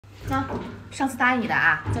那上次答应你的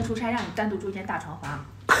啊，在出差让你单独住一间大床房。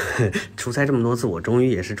出差这么多次，我终于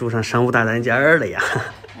也是住上商务大单间了呀。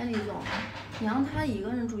哎，李总，你让他一个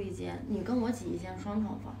人住一间，你跟我挤一间双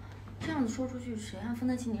床房，这样子说出去，谁还分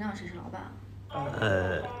得清你俩谁是老板？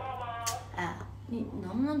哎，你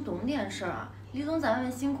能不能懂点事儿啊？李总在外面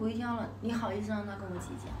辛苦一天了，你好意思让他跟我挤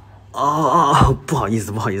一间？不好意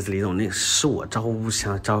思，李总，那个是我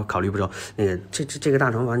考虑不周。那个这个大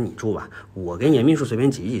床房你住吧，我跟严秘书随便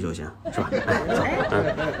挤一挤就行，是吧？哎，走。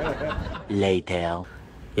Later，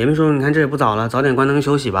 严秘书，你看这也不早了，早点关灯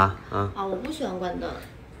休息吧。啊，我不喜欢关灯。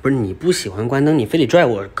不是你不喜欢关灯，你非得拽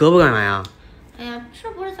我胳膊干嘛呀？哎呀，这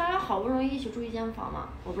不是咱俩好不容易一起住一间房吗？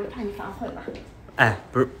我不是怕你反悔吗？哎，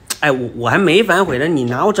不是，哎，我还没反悔呢，你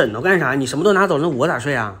拿我枕头干啥？你什么都拿走，那我咋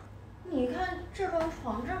睡啊？你看这张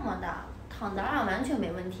床这么大，躺咱俩完全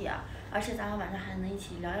没问题啊！而且咱俩晚上还能一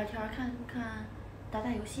起聊聊天，看看打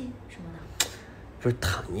游戏什么的。不是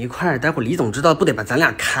躺一块儿，待会儿李总知道不得把咱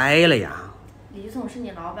俩开了呀？李总是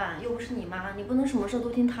你老板，又不是你妈，你不能什么事都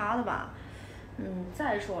听他的吧？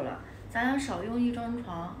再说了，咱俩少用一张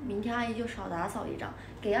床，明天阿姨就少打扫一张，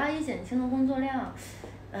给阿姨减轻了工作量，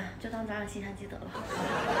就当咱俩心善积德了。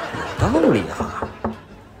有道理啊。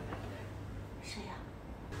谁呀？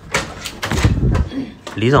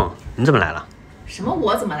李总，你怎么来了？什么？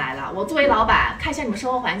我怎么来了？我作为老板，看一下你们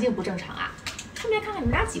生活环境不正常啊，顺便看看你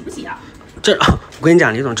们俩挤不挤啊？我跟你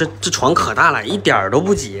讲，李总，这床可大了，一点儿都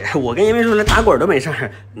不挤。我跟严秘书来打滚都没事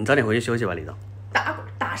儿，你早点回去休息吧，李总。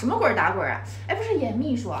打什么滚打滚啊？哎，不是严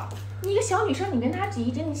秘书，你一个小女生，你跟她挤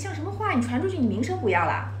一挤，你像什么话？你传出去，你名声不要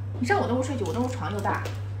了。你上我那屋睡去，我那屋床又大，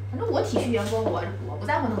反正我体恤员工，我不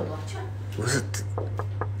在乎那么多。去。不是，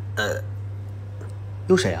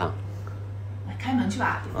有谁啊？开门去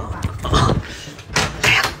吧，有话。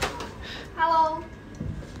哎呀 ，Hello。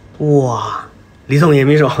哇，李总、严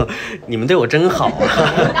秘书，你们对我真好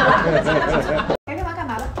啊！该干嘛干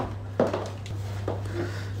嘛吧。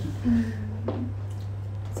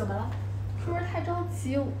怎么了？是不是太着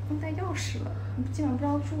急？我忘带钥匙了，今晚不知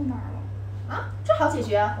道住哪儿了。啊，这好解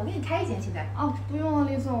决，我给你开一间现在。哦，不用了，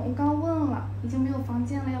李总，我刚问了，已经没有房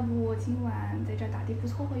间了，要不我今晚在这儿打地铺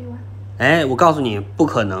凑合一晚？哎，我告诉你，不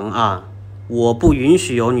可能啊！我不允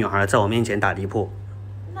许有女孩在我面前打地铺。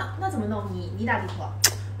那怎么弄？你打地铺？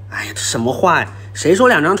哎呀，这什么话呀？谁说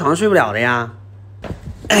2张床睡不了的呀？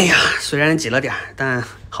哎呀，虽然挤了点，但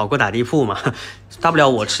好过打地铺嘛。大不了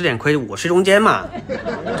我吃点亏，我睡中间嘛。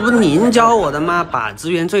这不您教我的吗？把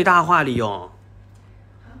资源最大化利用。好，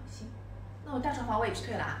行，那我大床房我也去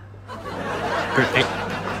退了啊。不是，哎，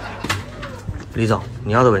李总，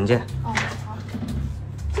你要的文件。哦，好，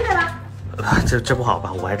进来吧。这不好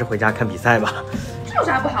吧？我还是回家看比赛吧。这有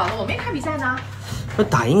啥不好的？我没看比赛呢。这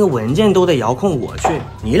打印个文件都得遥控我去，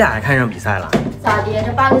你俩还看上比赛了？咋的？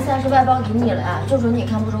这8个赛事外包给你了呀，就准你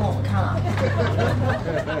看不准我们看了。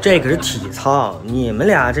这可是体操，你们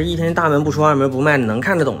俩这一天大门不出二门不迈，能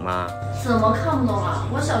看得懂吗？怎么看不懂啊？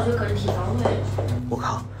我小学可是体操队。我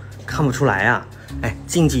靠，看不出来啊！哎，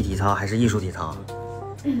竞技体操还是艺术体操？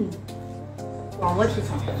广播体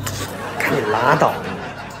操。赶紧拉倒！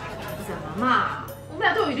怎么嘛？我们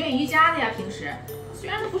俩都有练瑜伽的呀，平时虽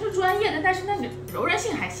然不是专业的，但是那个柔韧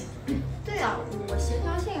性还行。对啊，我协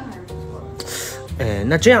调性还是不错的。哎，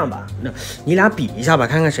那这样吧，那你俩比一下吧，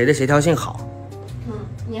看看谁的协调性好。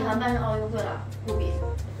你还办上奥运会了，不比？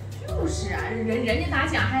就是啊，人家拿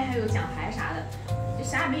奖还有奖牌啥的，就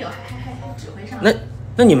啥也没有，还指挥上。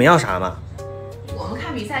那你们要啥嘛？我们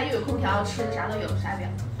看比赛又有空调，吃的啥都有，啥也不要。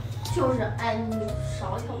就是，哎，你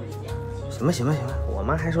少挑我一件。行吧，我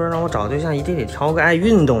妈还说让我找对象一定得挑个爱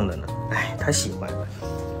运动的呢。哎，她喜欢。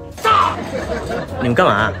你们干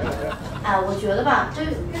嘛？哎，我觉得吧，这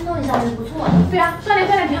运动一下是不错的。对啊，锻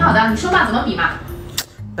炼挺好的。你说嘛，怎么比嘛？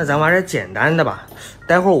那咱玩点简单的吧。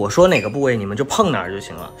待会儿我说哪个部位，你们就碰哪儿就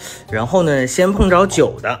行了。然后呢，先碰着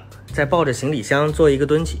久的，再抱着行李箱做一个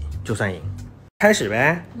蹲起，就算赢。开始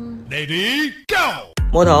呗。Ready go！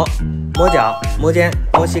 摸头，摸脚，摸肩，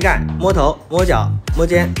摸膝盖，摸头，摸脚，摸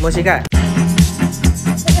肩，摸膝盖。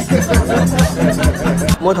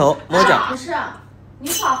摸头，摸脚。不是，你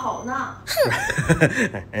耍猴呢？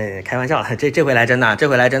哎，开玩笑了，这回来真的，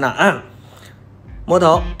摸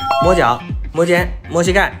头，摸脚，摸肩，摸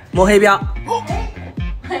膝盖，摸黑标。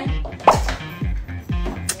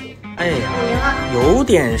哎呀，有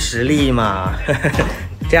点实力嘛。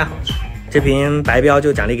这样，这瓶白标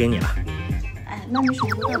就奖励给你了。哎，那你什么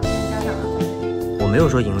时候要见家长啊？我没有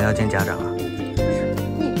说赢了要见家长啊。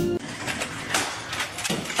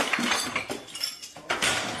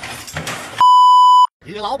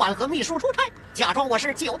与老板和秘书出差，假装我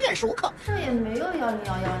是酒店熟客。这也没有1011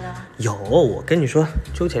的。有，我跟你说，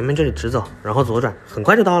就前面这里直走，然后左转，很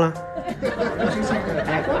快就到了。之前你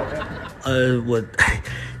来过？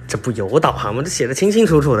这不有导航吗？这写的清清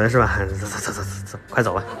楚楚的，是吧？走，快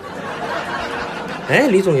走吧。哎，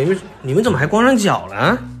李总，你们怎么还光上脚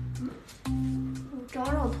了？我找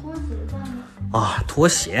拖鞋在呢。啊，拖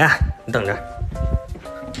鞋，你等着。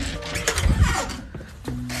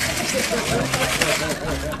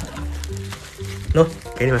喏，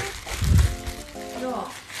给你们。哟，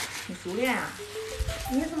挺熟练啊。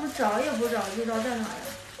你怎么找也不找，就找在哪呀？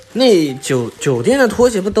那酒店的拖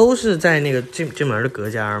鞋不都是在那个进门的隔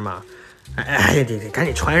间吗？哎，你赶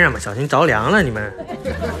紧穿上吧，小心着凉了你们。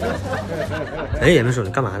哎，严秘书，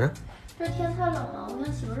你干嘛呢？这天太冷了，我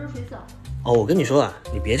想洗个热水澡。哦，我跟你说啊，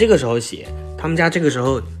你别这个时候洗，他们家这个时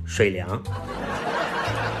候水凉。不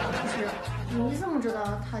是，你怎么知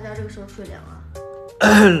道他家这个时候水凉啊？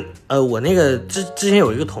我那个之前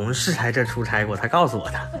有一个同事来这出差过，他告诉我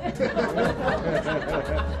的。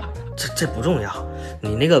这不重要，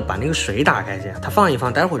你那个把那个水打开先，它放一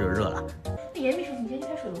放，待会儿就热了。严秘书，你先去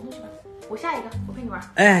开水龙头去吧，我下一个，我陪你玩。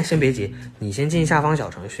哎，先别急，你先进下方小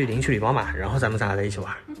程序领取礼包码，然后咱们仨再一起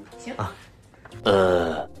玩。行啊。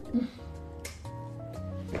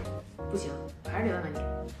不行，我还是得问问你，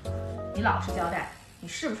你老实交代，你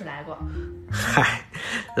是不是来过？嗨，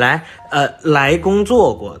来工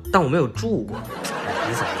作过，但我没有住过。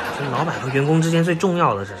李总，这老板和员工之间最重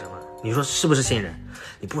要的是什么？你说是不是信任？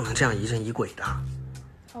你不能这样疑神疑鬼的。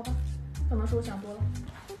好吧，可能是我想多了。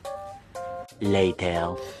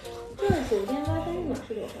Later， 这个酒店WiFi密码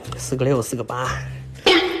是多少？4个6，4个8。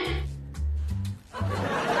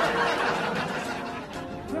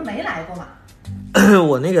不是没来过吗？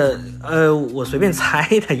我那个我随便猜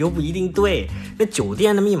的，又不一定对。那酒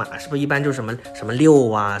店的密码是不是一般就什么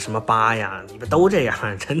6啊，什么8呀？你们都这样，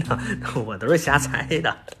真的，我都是瞎猜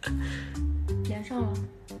的。连上了。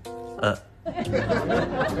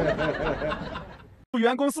住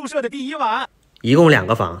员工宿舍的第一晚，一共2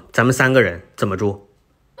个房，咱们3个人怎么住？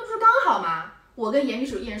那不是刚好吗？我跟严秘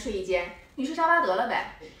书一人睡一间，你睡沙发得了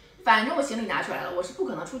呗。反正我行李拿出来了，我是不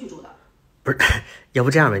可能出去住的。不是，要不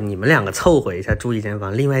这样吧，你们2个凑合一下住一间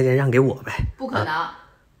房，另外一间让给我呗。不可能，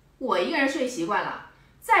我一个人睡习惯了。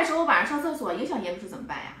再说我晚上上厕所影响严秘书怎么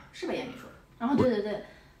办呀？是吧，严秘书？然后对，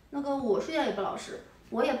那个我睡觉也不老实，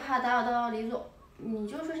我也怕打扰到李总，你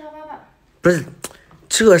就睡沙发吧。不是，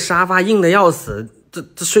这沙发硬的要死，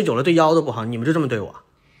这睡久了对腰都不好，你们就这么对我？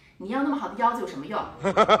你要那么好的腰子有什么用？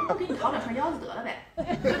我给你淘2串腰子得了呗。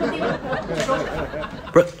就这么地吧，我去收拾了。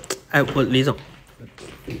不是，哎，李总，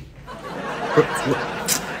不是我。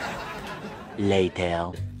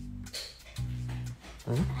Later，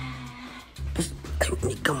 不是，哎，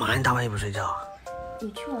你干嘛？你大半夜不睡觉啊？你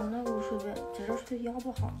去往那屋睡呗，在这睡腰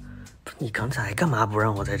不好。不是，你刚才干嘛不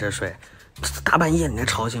让我在这睡？大半夜你还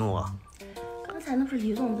吵醒我？刚才那不是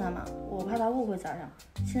李总在吗？我怕他误会咱俩，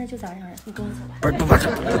现在就咱2人，你跟我走吧。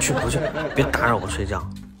不去，别打扰我睡觉，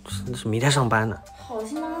是明天上班呢。好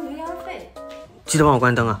心帮留点费。记得帮我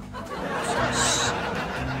关灯啊。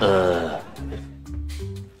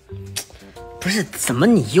不是，怎么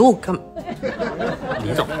你又干？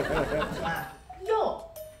李总。又？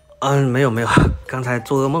没有，刚才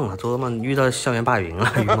做噩梦了，做噩梦遇到校园霸凌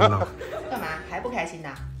了，遇梦到。干嘛？还不开心呢？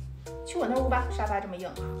去我那屋吧，沙发这么硬。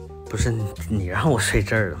不是你让我睡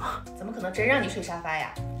这儿的吗？怎么可能真让你睡沙发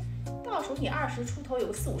呀？到时候你20出头有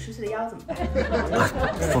个40、50岁的腰怎么办？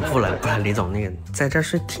不了，李总，那个在这儿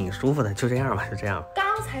睡挺舒服的，就这样吧，就这样。刚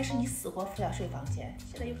才是你死活非要睡房间，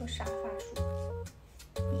现在又说沙发舒服，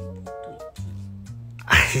你不对劲。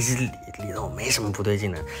哎，李总没什么不对劲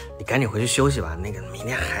的，你赶紧回去休息吧，那个明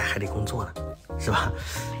天还得工作呢，是吧？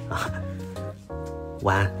啊，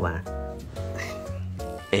晚安。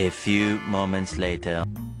A few moments later，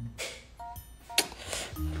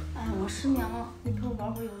 哎，我失眠了，你陪我玩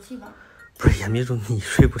会儿游戏吧。不是严秘书，你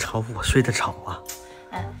睡不着，我睡得着啊。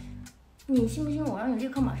哎，你信不信我让你立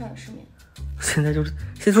刻马上也失眠？现在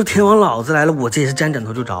说天王老子来了，我这也是沾枕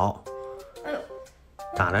头就着。哎呦，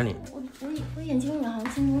咋了你？我眼睛里好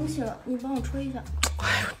像进东西了，你帮我吹一下。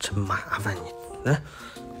哎呦，真麻烦你。来，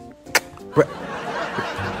不是，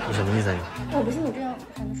你什么意思啊你？我不信我这样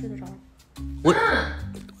还能睡得着。我，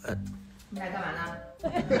你来干嘛呢？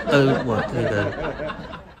我那个，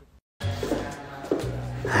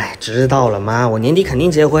哎，知道了妈，我年底肯定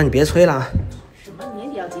结婚，你别催了。什么年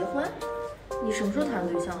底要结婚？你什么时候谈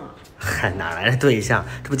对象啊？嗨，哪来的对象？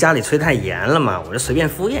这不家里催太严了吗？我就随便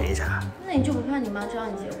敷衍一下。那你就不怕你妈知道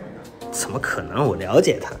你结婚呢？怎么可能？我了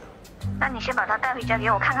解她。那你先把他带回家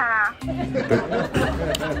给我看看啊。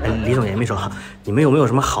李总、严秘书，你们有没有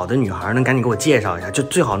什么好的女孩能赶紧给我介绍一下？就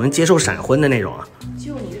最好能接受闪婚的那种啊。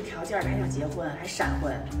就你这条件还想结婚还闪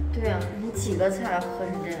婚？对啊，你几个菜喝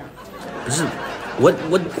成这样？不是，我。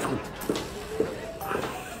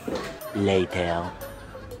Later。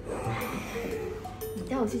你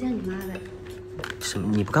带我去见你妈呗。什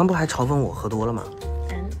么？你刚不还嘲讽我喝多了吗？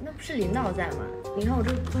哎，那不是领导在吗？你看我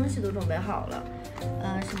这东西都准备好了，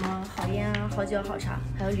什么好烟啊、好酒、好茶，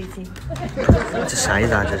还有礼金。这啥意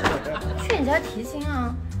思啊？这是？劝你家提亲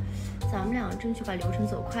啊，咱们俩争取把流程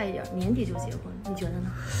走快一点，年底就结婚，你觉得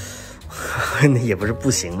呢？那也不是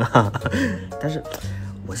不行啊，但是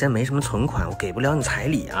我现在没什么存款，我给不了你彩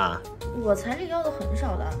礼啊。我彩礼要的很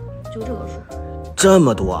少的，就这个数。这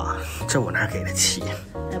么多啊？这我哪给得起？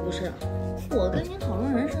哎，不是，我跟你讨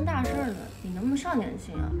论人生大事呢，你能不能上点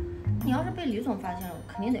心啊？你要是被李总发现了，我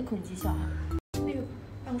肯定得扣你绩效啊。那个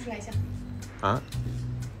办公室来一下。啊？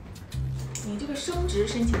你这个升职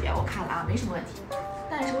申请表我看了啊，没什么问题，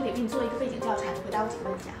但是我得给你做一个背景调查，你回答我几个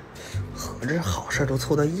问题啊。合着好事都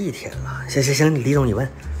凑到一天了。行，李总你问。哎，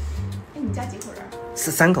你们家几口人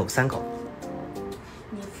？3口。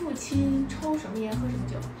你父亲抽什么烟，喝什么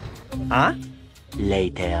酒？啊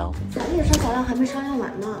Later。咱们这咱俩还没商量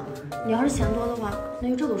完呢。你要是嫌多的话，那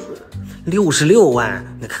就这个数。66万，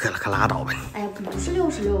那可拉倒吧你。哎呀，不是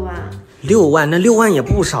66万，6万，那6万也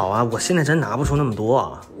不少啊！我现在真拿不出那么多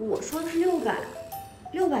啊。我说的是600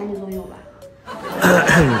你总有吧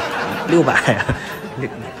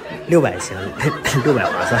？600行，600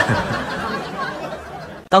划算。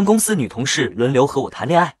当公司女同事轮流和我谈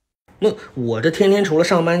恋爱，那我这天天除了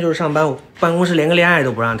上班就是上班，办公室连个恋爱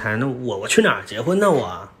都不让谈，那我去哪儿结婚呢？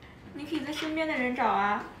我？你可以在身边的人找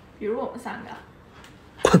啊，比如我们3个。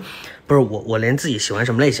不是我连自己喜欢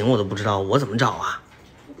什么类型我都不知道，我怎么找啊？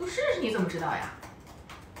不试试你怎么知道呀？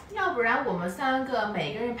要不然我们3个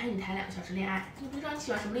每个人陪你谈2个小时恋爱，你不知道你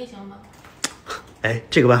喜欢什么类型吗？哎，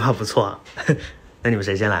这个办法不错啊。那你们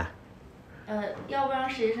谁先来？要不让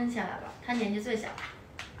实习生先来吧，他年纪最小。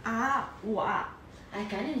啊，我啊，哎，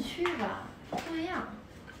赶紧去吧，这样。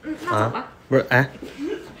那走吧。不是，哎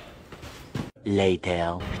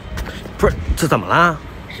Later。不是，这怎么啦？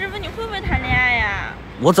师傅，你会不会谈恋爱呀？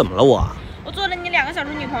我怎么了我？我做了你2个小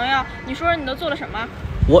时女朋友，你说说你都做了什么？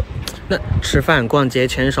那吃饭、逛街、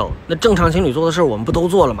牵手，那正常情侣做的事我们不都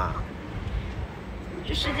做了吗？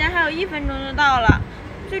这时间还有1分钟就到了，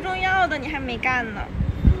最重要的你还没干呢。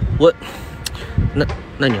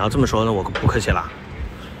那你要这么说，那我不客气了。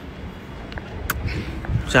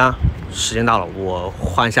行啊，时间到了，我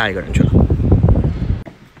换下一个人去了。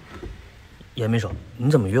严秘书，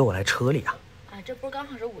你怎么约我来车里啊？这不是刚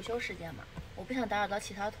好是午休时间吗？我不想打扰到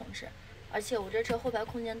其他同事，而且我这车后排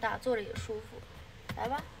空间大，坐着也舒服。来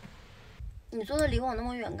吧，你坐的离我那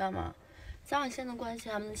么远干嘛？咱俩现在关系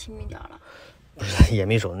还能亲密点了。不是严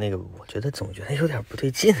秘书，那个我总觉得有点不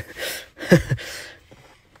对劲。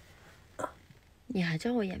你还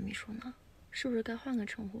叫我严秘书呢，是不是该换个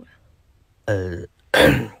称呼了？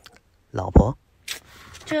老婆。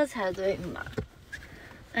这才对嘛。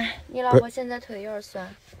哎，你老婆现在腿有点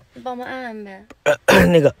酸，你帮忙按按呗。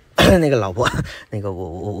那个老婆，那个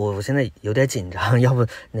我现在有点紧张，要不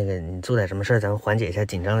那个你做点什么事儿，咱们缓解一下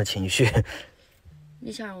紧张的情绪。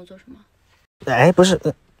你想让我做什么？哎，不是，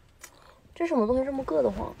这什么东西这么硌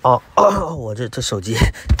得慌？我这手机，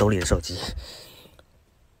兜里的手机。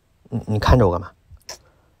你看着我干嘛？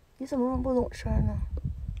你怎么这么不懂事呢？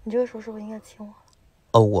你这个手是不是应该亲我？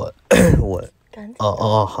我赶紧。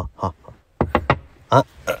好。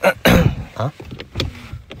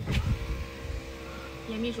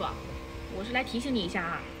严秘书，我是来提醒你一下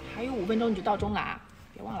啊，还有5分钟你就到中了啊，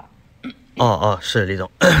别忘了。是李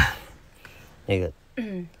总。那个，那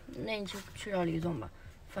你就去找李总吧，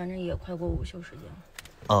反正也快过午休时间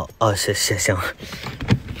了。行。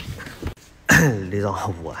李总，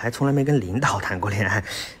我还从来没跟领导谈过恋爱，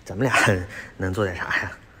咱们俩能做点啥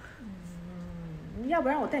呀？要不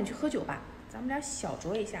然我带你去喝酒吧，咱们俩小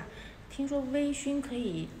酌一下。听说微醺可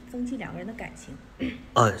以增进2个人的感情。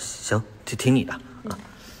行，听你的啊。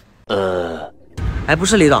哎，不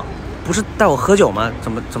是李总，不是带我喝酒吗？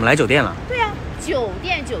怎么来酒店了？对啊，酒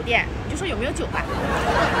店，你就说有没有酒吧？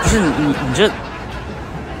不是你这。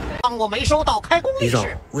当我没收到开工利是。李总，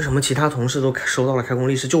为什么其他同事都收到了开工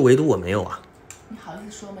利是，就唯独我没有啊？你好意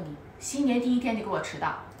思说吗你？新年第1天就给我迟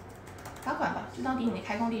到，罚款吧，就当抵你那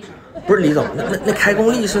开工利是。不是李总，那开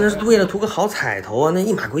工利是那是为了图个好彩头啊，那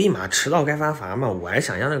一码归一码，迟到该罚罚嘛。我还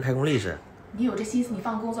想要那个开工利是。你有这心思，你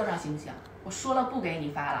放工作上行不行？我说了不给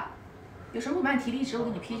你发了，有什么不满提离职，我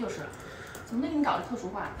给你批就是了。怎么能给你搞这特殊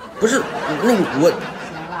化？不是那个我。行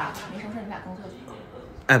了，没什么事，你俩工作去。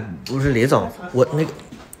哎，不是李总，我那个。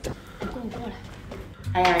你过来。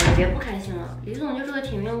哎呀，你别不开心了，李总就是个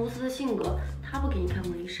铁面无私的性格，他不给你开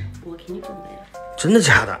封利是，我给你准备了。真的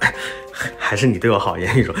假的？哎，还是你对我好，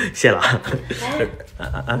严秘书，谢了啊。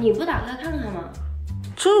哎，你不打开看看吗？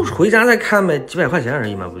这回家再看呗，几百块钱而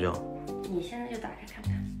已嘛，不就？你现在就打开看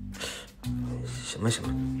看。行吧行吧。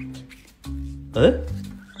嗯，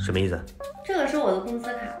什么意思？这个是我的工资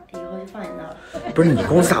卡，以后就放你那了。不是你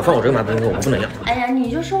公司卡放我这个马东西，我不能要。哎呀，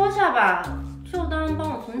你就收下吧，就当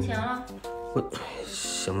帮我存钱了。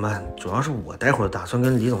行吧，主要是我待会儿打算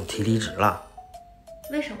跟李总提离职了。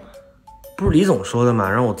为什么？不是李总说的吗？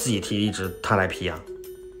让我自己提离职，他来批啊。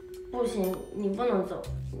不行，你不能走。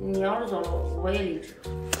你要是走了，我也离职。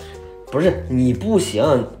不是你不行，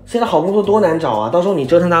现在好工作多难找啊！到时候你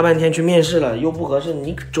折腾大半天去面试了，又不合适，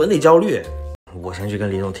你准得焦虑。我先去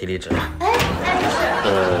跟李总提离职了。哎，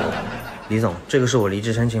是。李总，这个是我离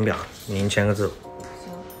职申请表，您签个字。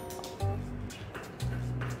行。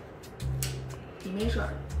你没事儿，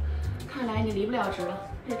看来你离不了职了，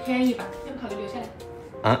这是天意吧？要不考虑留下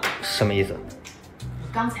来？啊？什么意思？我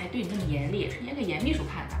刚才对你那么严厉，是演给严秘书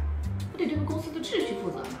看的。我得对公司的秩序负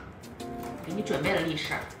责嘛。我给你准备了例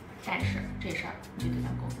示，但是这事儿你就得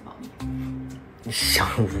向公司保密。行，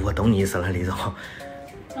我懂你意思了，李总。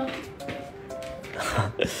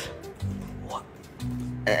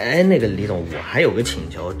哎，那个李总，我还有个请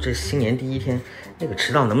求，这新年第一天，那个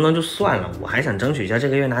迟到能不能就算了？我还想争取一下这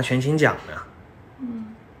个月拿全勤奖呢。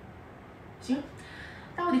行，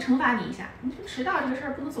但我得惩罚你一下。你这迟到这个事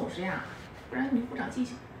儿不能总是这样，不然你不长记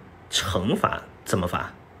性。惩罚？怎么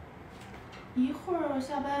罚？一会儿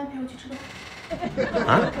下班陪我去吃个饭。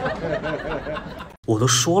啊？我都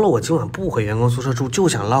说了，我今晚不回员工宿舍住，就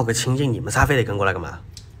想唠个清静，你们仨非得跟过来干嘛？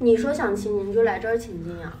你说想清静，你就来这儿清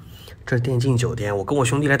静呀。这是电竞酒店，我跟我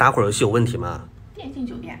兄弟来打会儿游戏有问题吗？电竞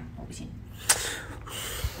酒店，我不信。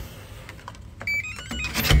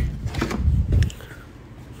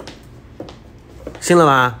信了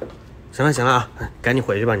吧？行了行了啊，赶紧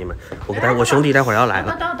回去吧你们。我兄弟待会儿要来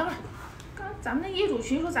了。等会儿，刚咱们那业主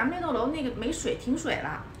群说咱们那栋楼那个没水，停水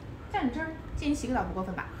了，在你这儿借你洗个澡不过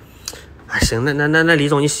分吧？啊，行，那李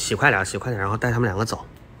总你洗快点，然后带他们两个走。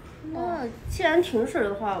那既然停水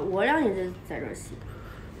的话，我俩也得在这儿洗。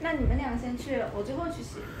那你们俩先去，我最后去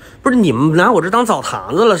洗。不是你们拿我这当澡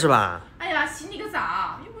堂子了是吧？哎呀，洗你个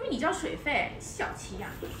澡，又不是你交水费，小气呀！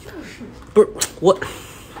就是。不是我。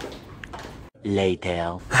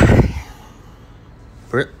Later。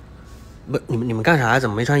不是你们干啥呀？怎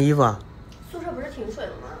么没穿衣服啊？宿舍不是停水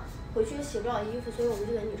了吗？回去也洗不了衣服，所以我们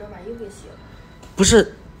就在你这儿把衣服给洗了。不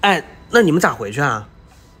是，哎，那你们咋回去啊？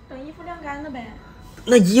等衣服晾干了呗。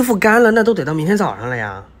那衣服干了，那都得到明天早上了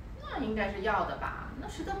呀。那应该是要的吧？那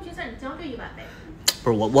实在不行，再你将就一晚呗。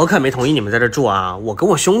不是我可没同意你们在这住啊！我跟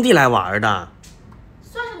我兄弟来玩的。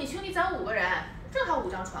算是你兄弟咱5个人，正好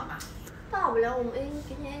5张床吧。大不了我们给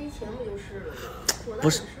你 A 钱不就是了吗？多大不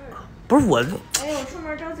是点事儿啊！不是我，哎，我出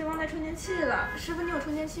门着急忘带充电器了。师傅，你有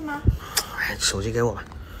充电器吗？哎，手机给我吧。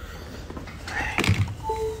哎，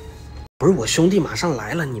不是我兄弟马上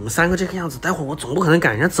来了，你们3个这个样子，待会儿我总不可能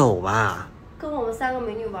赶人家走吧？跟我们3个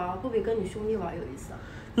美女玩，不比跟你兄弟玩有意思啊？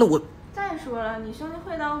那我再说了，你兄弟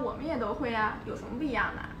会的，我们也都会啊，有什么不一样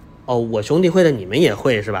的？哦，我兄弟会的，你们也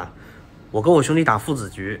会是吧？我跟我兄弟打父子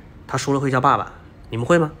局，他输了会叫爸爸，你们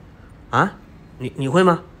会吗？啊？你会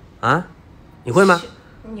吗？啊？你会吗？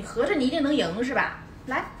你合着你一定能赢是吧？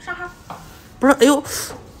来上号。不是，哎呦，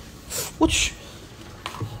我去，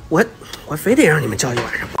我还非得让你们叫一晚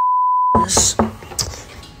上，真是，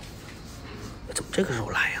怎么这个时候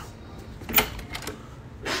来呀？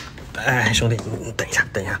哎，兄弟，你等一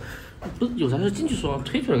下。不是有啥事进去说，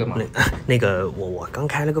退出来干嘛？那个我刚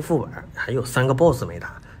开了个副本，还有3个 boss 没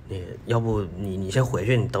打。你要不你先回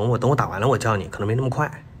去，你等我打完了我叫你，可能没那么快。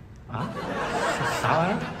啊？啥玩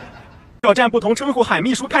意儿？挑战不同称呼喊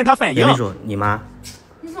秘书看他反应。袁秘书，你妈？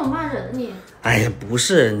你怎么骂人你？哎呀，不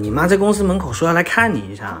是，你妈在公司门口说要来看你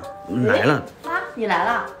一下，来了。妈，你来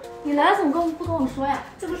了？你来了怎么不跟我说呀？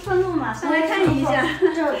这不顺路吗？上来看你一下。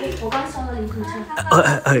这我刚削的梨，你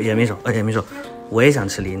吃。严秘书，我也想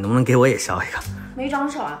吃梨，能不能给我也削一个？没长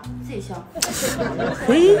手啊，自己削。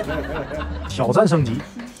嘿，挑战升级。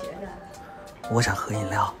我想喝饮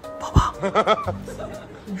料，宝宝。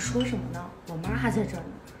你说什么呢？我妈还在这儿呢。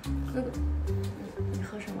那个，你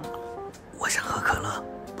喝什么？我想喝可乐，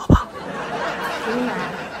宝宝。给你买。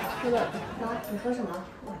那个，妈，你喝什么？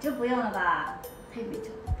我就不用了吧。配啤酒，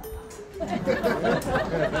宝宝。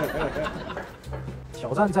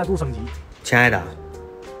挑战再度升级。亲爱的。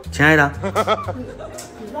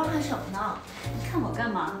你乱喊什么呢？你看我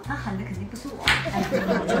干嘛？他喊的肯定不是我。哎，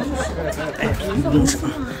真是，别跟公司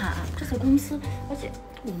乱喊，这才公司，而且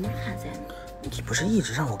我妈还在呢。你不是一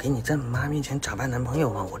直让我给你在妈面前假扮男朋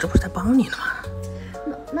友吗？我这不是在帮你呢吗？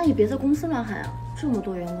那也别在公司乱喊啊，这么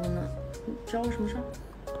多员工呢，你找我什么事儿？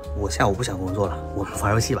我下午不想工作了，我们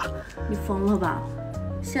玩游戏吧。你疯了吧？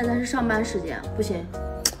现在是上班时间，不行。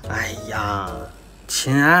哎呀，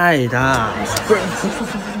亲爱的，不是，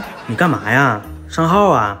你干嘛呀？上号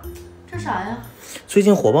啊？这啥呀？最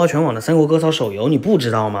近火爆全网的三国割草手游，你不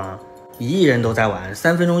知道吗？1亿人都在玩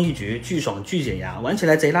，3分钟一局，巨爽巨解压，玩起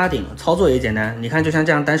来贼拉顶，操作也简单。你看，就像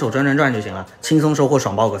这样单手转就行了，轻松收获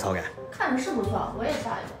爽爆割草感。看着是不错，我也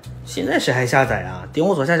下一个。现在谁还下载啊？点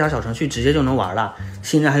我左下角小程序直接就能玩了。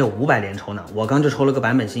新人还有500连抽呢，我刚就抽了个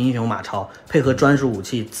版本新英雄马超，配合专属武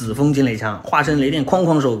器紫风金雷枪，化身雷电哐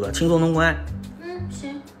哐收割，轻松通关。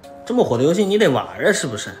行。这么火的游戏你得玩啊，是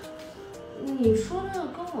不是？你说的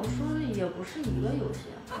跟我说的也不是一个游戏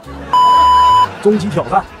啊。终极挑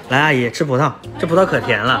战。来，阿姨吃葡萄，这葡萄可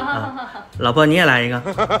甜了啊！老婆你也来一个。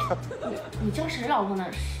你叫谁老婆呢？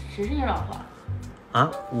谁是你老婆？啊，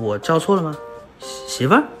我叫错了吗？媳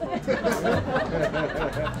妇儿？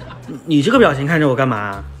你这个表情看着我干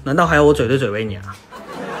嘛？难道还要我嘴对嘴喂你啊？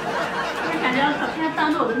不是感觉可偏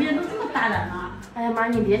当着我的面都这么大胆吗？哎呀妈，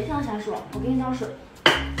你别听他瞎说，我给你倒水。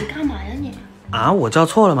你干嘛呀你？啊，我叫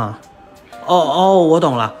错了吗？哦，我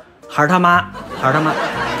懂了，孩儿他妈。我还是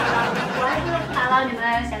不打扰你们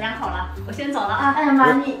小两口了，我先走了啊。哎呀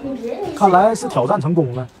妈，你别你。看来是挑战成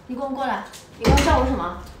功了。你给我过来，你刚叫我什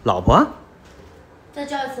么？老婆。再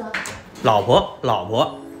叫一次。老婆。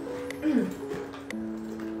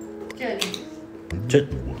这个给你。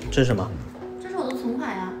这是什么？这是我的存款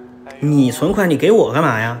呀。你存款你给我干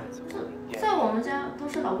嘛呀？在我们家都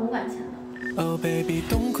是老公管钱的。Oh baby，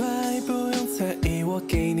 动快，不用在意我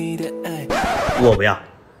给你的爱。我不要。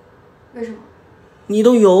为什么？你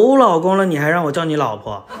都有老公了，你还让我叫你老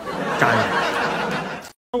婆，渣女！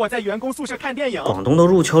我在员工宿舍看电影。广东都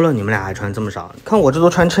入秋了，你们俩还穿这么少？看我这都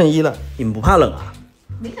穿衬衣了，你们不怕冷啊？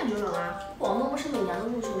没感觉冷啊，广东不是每年都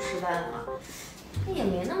入秋失败了吗？也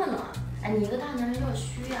没那么冷啊。哎，你一个大男人有点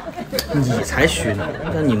虚呀。你才虚呢！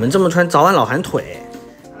像你们这么穿，早晚老寒腿。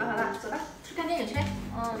好了，走吧，去看电影去。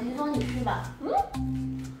李总你去吧。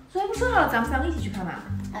昨天不说好了咱们3个一起去看吗？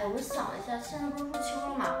哎，我想了一下，现在不是入秋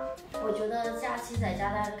了吗？我觉得假期在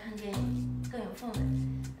家待着看电影更有氛围。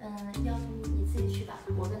要不你自己去吧，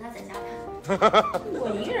我跟他在家看。我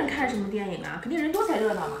一个人看什么电影啊？肯定人多才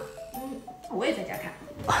热闹嘛。我也在家看。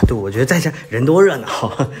啊，对，我觉得在家人多热闹。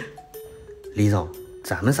李总，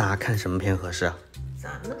咱们仨看什么片合适啊？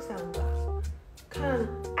咱们3个看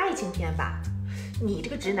爱情片吧。你这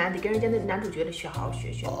个直男得跟人家那男主角得好好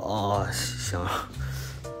学学。哦，行。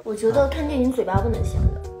我觉得看电影嘴巴不能闲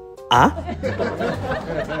着。啊？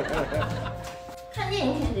看电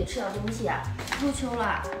影肯定得吃点东西啊！入秋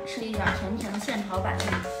了，吃一点甜甜的现炒板栗，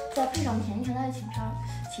再配上甜甜的爱情汤，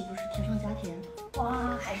岂不是甜上加甜？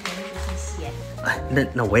哇，还是人熟悉些。哎，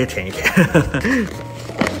那我也舔一舔。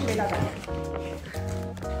味道咋样？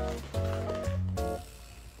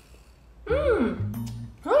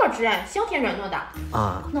很好吃哎，香甜软糯的。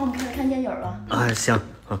啊。那我们开始看电影了。啊，行。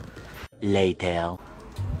Later。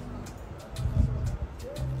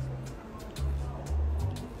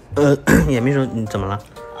严秘书，你怎么了？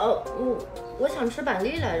我想吃板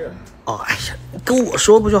栗来着。哦，哎呀，跟我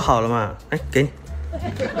说不就好了嘛？哎，给你。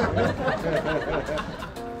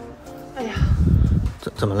哎呀，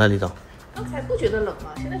怎么了，李总？刚才不觉得冷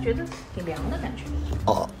吗？现在觉得挺凉的感觉。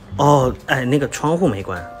哦，哎，那个窗户没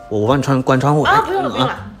关，我帮你关窗户。啊，不用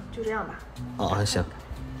了，就这样吧。哦，行。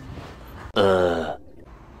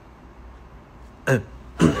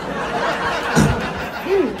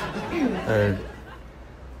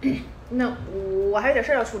那我还有点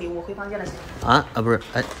事要处理，我回房间了先。不是，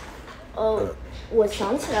哎。我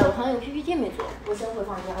想起来，我好像有 PPT 没做，我先回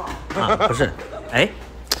房间了。不是，哎，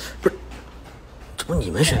不是，这不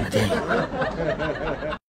你们选的电影吗？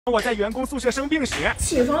我在员工宿舍生病时，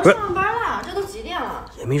起床上班了，这都几点了？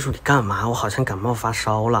严秘书，你干嘛？我好像感冒发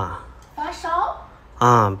烧了。发烧？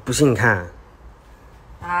啊，不信你看。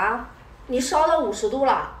啊？你烧到50度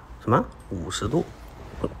了？什么50度？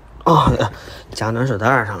哦，加暖水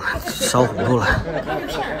袋上了，烧糊涂了。他是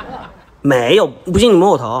骗人的。没有，不信你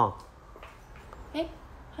摸我头。哎，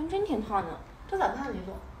还真挺烫的，这咋办，李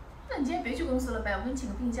总？那你今天别去公司了呗，我给你请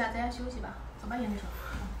个病假，在家休息吧。走吧，严秘书。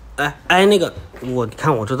哎，那个，我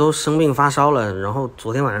看我这都生病发烧了，然后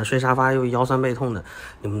昨天晚上睡沙发又腰酸背痛的，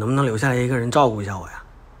你们能不能留下来一个人照顾一下我呀？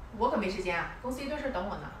我可没时间啊，公司一堆事等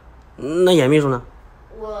我呢。那严秘书呢？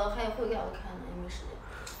我还有会给我看呢，也没时间。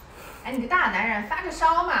哎，你个大男人发个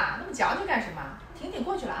烧嘛，那么矫情干什么？挺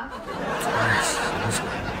过去了啊。行。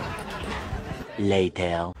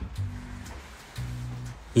Later。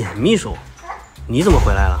严秘书，你怎么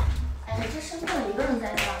回来了？哎呀，这身份一个人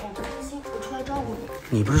在家，我不开心，我出来照顾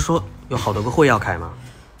你。你不是说有好多个会要开吗？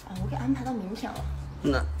哎，我给安排到明天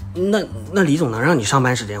了。那李总能让你上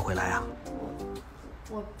班时间回来啊？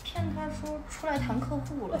我骗他说出来谈客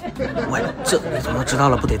户了。喂，这李总要知道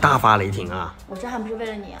了，不得大发雷霆啊！我这还不是为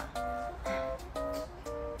了你啊！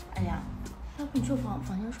哎呀，要不你去房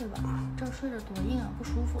间睡吧，这儿睡着多硬啊，不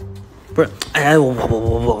舒服。不是，哎，我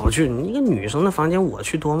不去，你一个女生的房间我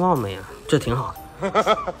去多冒昧啊，这挺好的。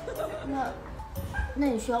那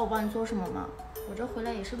你需要我帮你做什么吗？我这回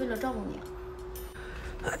来也是为了照顾你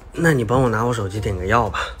啊。那你帮我拿我手机点个药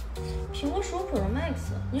吧。苹果15 Pro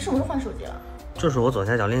Max， 你什么时候换手机了？这是我左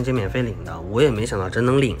下角链接免费领的，我也没想到真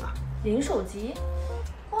能领啊。领手机？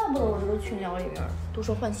怪不得我这个群聊里面都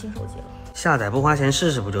说换新手机了。下载不花钱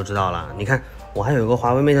试试不就知道了？你看，我还有一个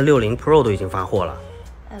华为 Mate 60 Pro 都已经发货了。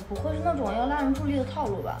哎，不会是那种要拉人助力的套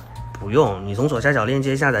路吧？不用，你从左下角链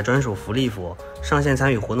接下载专属福利服，上线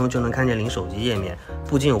参与活动就能看见领手机页面。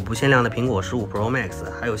不仅有不限量的苹果15 Pro Max，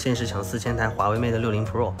 还有限时抢4000台华为 Mate 60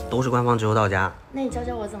 Pro， 都是官方直邮到家。那你教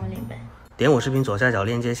教我怎么领呗？点我视频左下角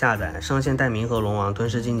链接下载，上线带冥河龙王、吞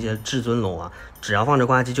噬境界至尊龙王，只要放着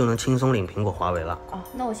挂机就能轻松领苹果华为了。哦，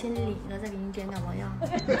那我先领一个，再给你点2毛样。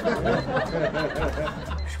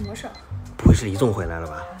什么事儿？不会是李总回来了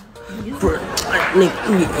吧？不是，哎，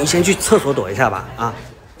你先去厕所躲一下吧，啊。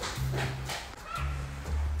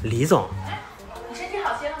李总，你身体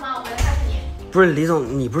好些了吗？我回来看看你。不是李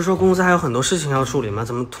总，你不是说公司还有很多事情要处理吗？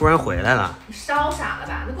怎么突然回来了？你烧傻了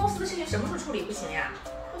吧？那公司的事情什么时候处理不行呀？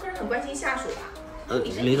我个人很关心下属吧。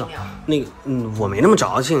李总，那个，我没那么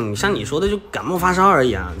矫情，像你说的就感冒发烧而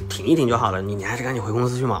已啊，挺一挺就好了。你还是赶紧回公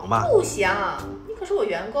司去忙吧。不行，你可是我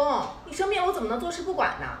员工，你生病我怎么能坐视不管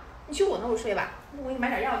呢？你去我那屋睡吧，我给你买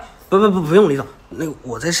点药去。不用，李总，那个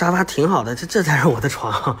我在沙发挺好的，这才是我的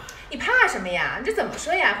床。你怕什么呀？你这怎么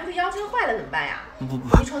睡呀？回头腰真坏了怎么办呀？不，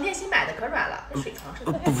你床垫新买的可软了，跟水床似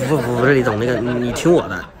的。不是李总，那个你听我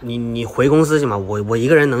的，你回公司去嘛，我一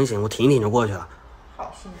个人能行，我挺一挺就过去了。好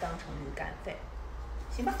心当成驴肝肺，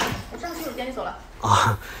行吧，我上洗手间里走了。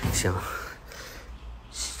啊，行。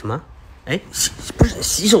什么？哎，不是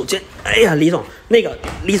洗手间。哎呀，李总，那个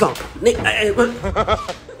李总，不是。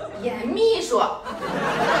严秘书。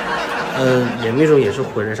严秘书也是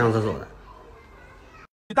回来上厕所的。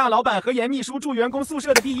大老板和严秘书住员工宿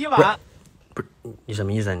舍的第一晚。不是你什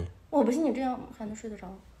么意思啊你？我不信你这样还能睡得着。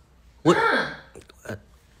你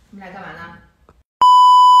们来干嘛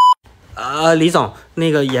呢？李总，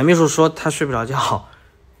那个严秘书说他睡不着觉。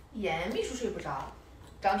严秘书睡不着，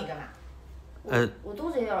找你干嘛？我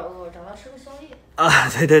肚子有点饿，找他吃个宵夜。啊，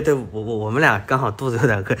对，我们俩刚好肚子有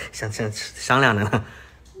点饿，想商量着呢。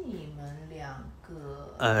你们两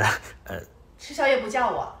个吃宵夜不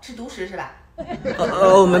叫我，吃独食是吧？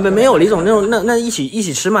没有，李总，那一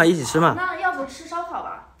起吃嘛，一起吃嘛。那要不吃烧烤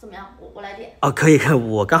吧？怎么样？我来点。哦，可以，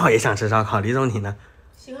我刚好也想吃烧烤。李总你呢？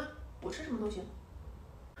行啊，我吃什么都行。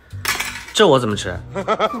这我怎么吃？怎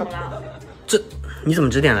么了？这你怎么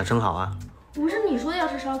只点了生蚝啊？不是你说要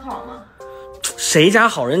吃烧烤吗？谁家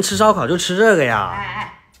好人吃烧烤就吃这个呀？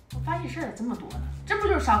哎，我发现事儿这么多呢，这不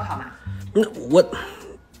就是烧烤吗？我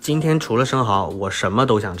今天除了生蚝，我什么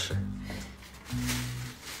都想吃。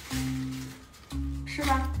吃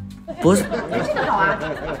吧。不是，这个好啊，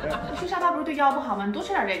你睡沙发不是对腰不好吗？你多吃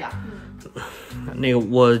点这个。那个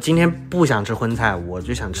我今天不想吃荤菜，我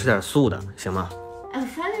就想吃点素的，行吗？哎，我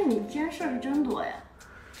发现你今天事儿是真多呀。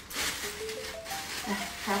哎，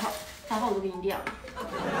还好，沙发我都给你点了。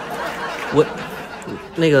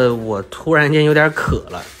我突然间有点渴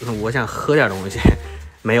了，我想喝点东西，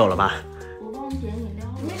没有了吧？我帮你点饮料。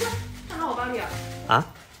没事，正好我包里有。啊？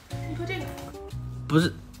你喝这个。不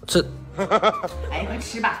是这。哎，快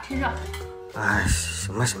吃吧，趁热。哎，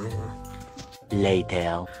行吧。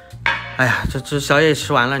Later。哎呀，这宵夜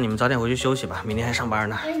吃完了，你们早点回去休息吧，明天还上班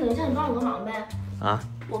呢。哎，等一下，你帮我个忙呗。啊？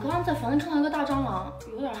我刚刚在房间看到一个大蟑螂，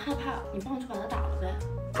有点害怕，你帮我去把它打了呗。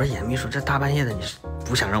不是严秘书，这大半夜的，你是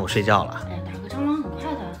不想让我睡觉了？哎，打个蟑螂很快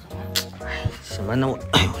的，走吧。哎，行吧，那我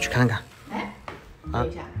去看看。哎，等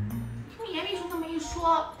一下，听严秘书这么一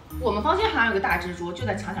说，我们房间好像有个大蜘蛛，就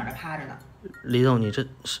在墙角这趴着呢。李总，你这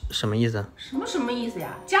是什么意思？什么意思呀？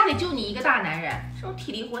家里就你一个大男人，这种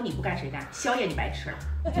体力活你不干谁干？宵夜你白吃了。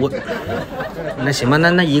那行吧，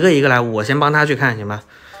那一个一个来，我先帮他去看，行吧？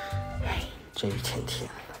哎，这一天，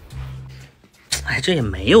哎，这也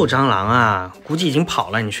没有蟑螂啊，估计已经跑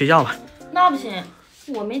了。你睡觉吧。那不行，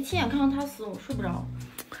我没亲眼看到他死，我睡不着。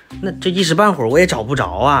那这一时半会儿我也找不着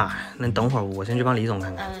啊。那等会儿我先去帮李总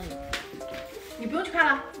看看。你不用去看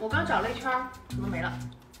了，我刚找了一圈，什么没了。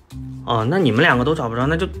哦，那你们两个都找不着，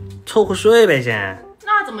那就凑合睡呗先。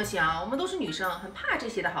那怎么行？我们都是女生，很怕这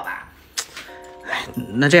些的好吧？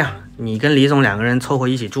那这样，你跟李总2个人凑合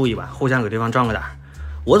一起住一晚，互相给对方壮个胆。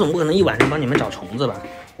我总不可能一晚上帮你们找虫子吧？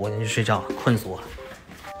我先去睡觉，困死我了。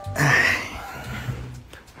唉，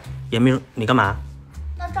严秘书，你干嘛？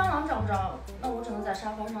那蟑螂找不着，那我只能在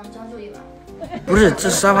沙发上将就一晚。不是，这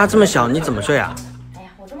沙发这么小，你怎么睡啊？哎呀，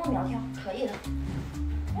我这么苗条，可以的。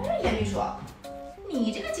哎，严秘书，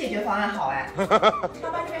你这个解决方案好哎！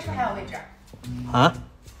沙发这边是不是还有位置？啊？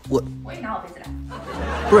我也拿我被子来。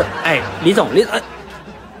不是，哎，李总，